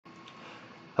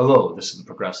Hello, this is the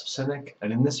Progressive Cynic,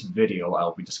 and in this video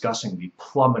I'll be discussing the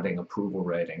plummeting approval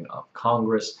rating of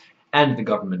Congress and the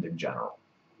government in general.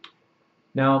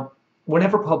 Now,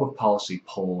 whenever public policy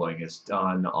polling is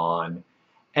done on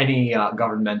any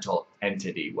governmental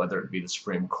entity, whether it be the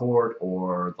Supreme Court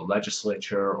or the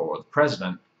legislature or the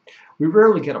president, we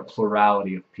rarely get a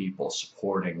plurality of people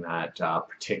supporting that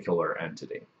particular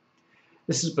entity.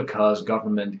 This is because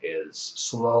government is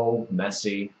slow,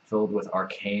 messy, filled with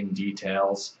arcane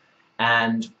details,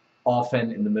 and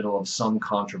often in the middle of some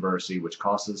controversy which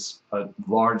causes a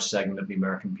large segment of the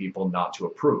American people not to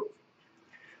approve.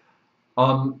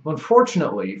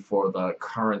 Unfortunately for the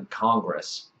current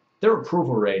Congress, their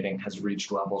approval rating has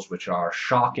reached levels which are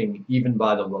shocking even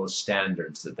by the low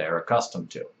standards that they're accustomed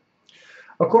to.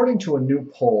 According to a new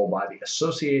poll by the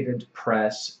Associated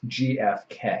Press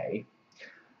GFK,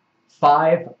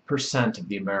 5% of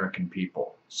the American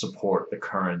people support the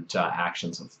current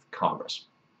actions of Congress.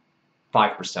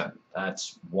 5%.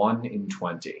 That's 1 in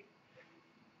 20.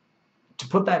 To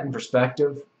put that in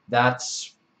perspective,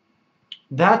 that's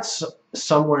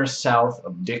somewhere south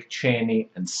of Dick Cheney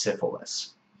and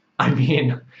syphilis. I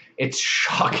mean, it's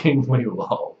shockingly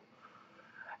low.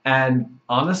 And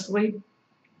honestly,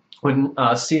 when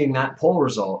seeing that poll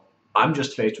result, I'm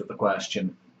just faced with the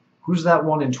question, who's that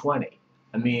 1 in 20?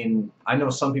 I mean, I know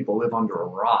some people live under a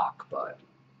rock, but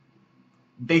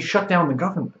they shut down the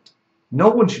government. No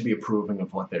one should be approving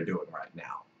of what they're doing right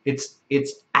now. It's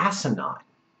asinine.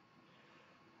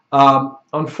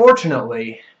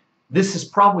 Unfortunately, this is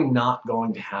probably not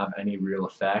going to have any real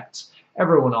effects.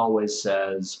 Everyone always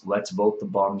says, let's vote the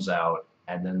bums out,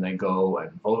 and then they go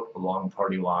and vote along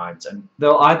party lines, and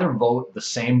they'll either vote the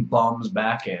same bums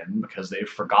back in because they've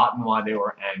forgotten why they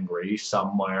were angry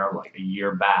somewhere like a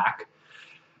year back,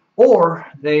 or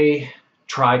they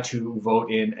try to vote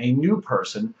in a new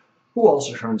person who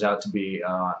also turns out to be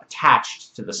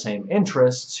attached to the same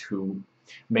interests, who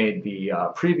made the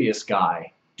previous guy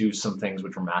do some things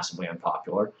which were massively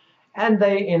unpopular, and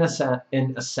they, in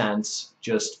a sense,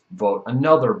 just vote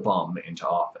another bum into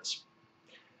office.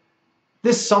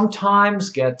 This sometimes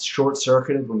gets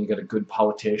short-circuited when you get a good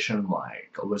politician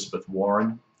like Elizabeth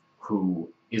Warren, who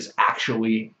is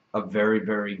actually a very,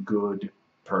 very good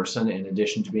person in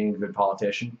addition to being a good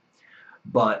politician,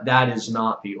 but that is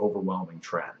not the overwhelming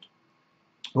trend.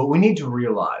 What we need to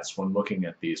realize when looking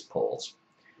at these polls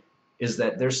is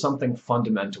that there's something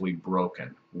fundamentally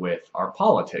broken with our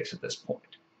politics at this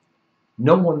point.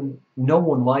 No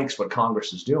one likes what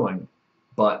Congress is doing,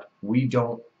 but we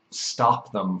don't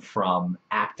stop them from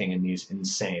acting in these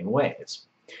insane ways.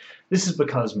 This is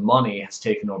because money has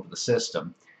taken over the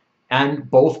system, and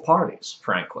both parties,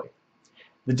 frankly.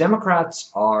 The Democrats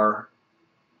are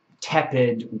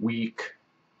tepid, weak,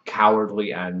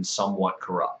 cowardly, and somewhat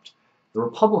corrupt. The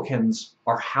Republicans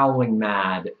are howling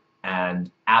mad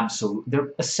and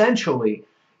they're essentially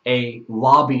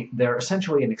they're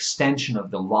essentially an extension of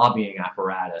the lobbying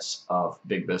apparatus of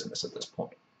big business at this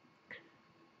point.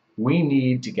 We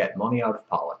need to get money out of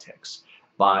politics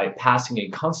by passing a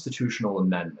constitutional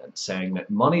amendment saying that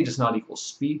money does not equal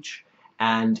speech,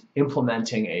 and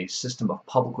implementing a system of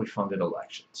publicly funded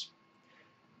elections.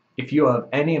 If you have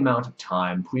any amount of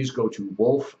time, please go to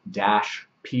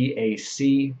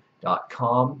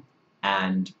wolf-pac.com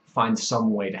and find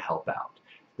some way to help out.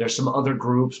 There's some other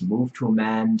groups, Move to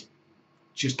Amend,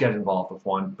 just get involved with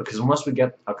one, because unless we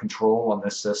get a control on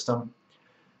this system,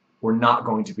 we're not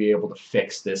going to be able to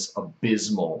fix this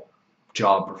abysmal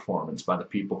job performance by the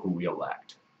people who we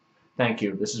elect. Thank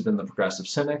you. This has been The Progressive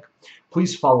Cynic.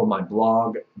 Please follow my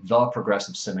blog,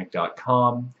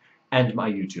 theprogressivecynic.com, and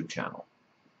my YouTube channel.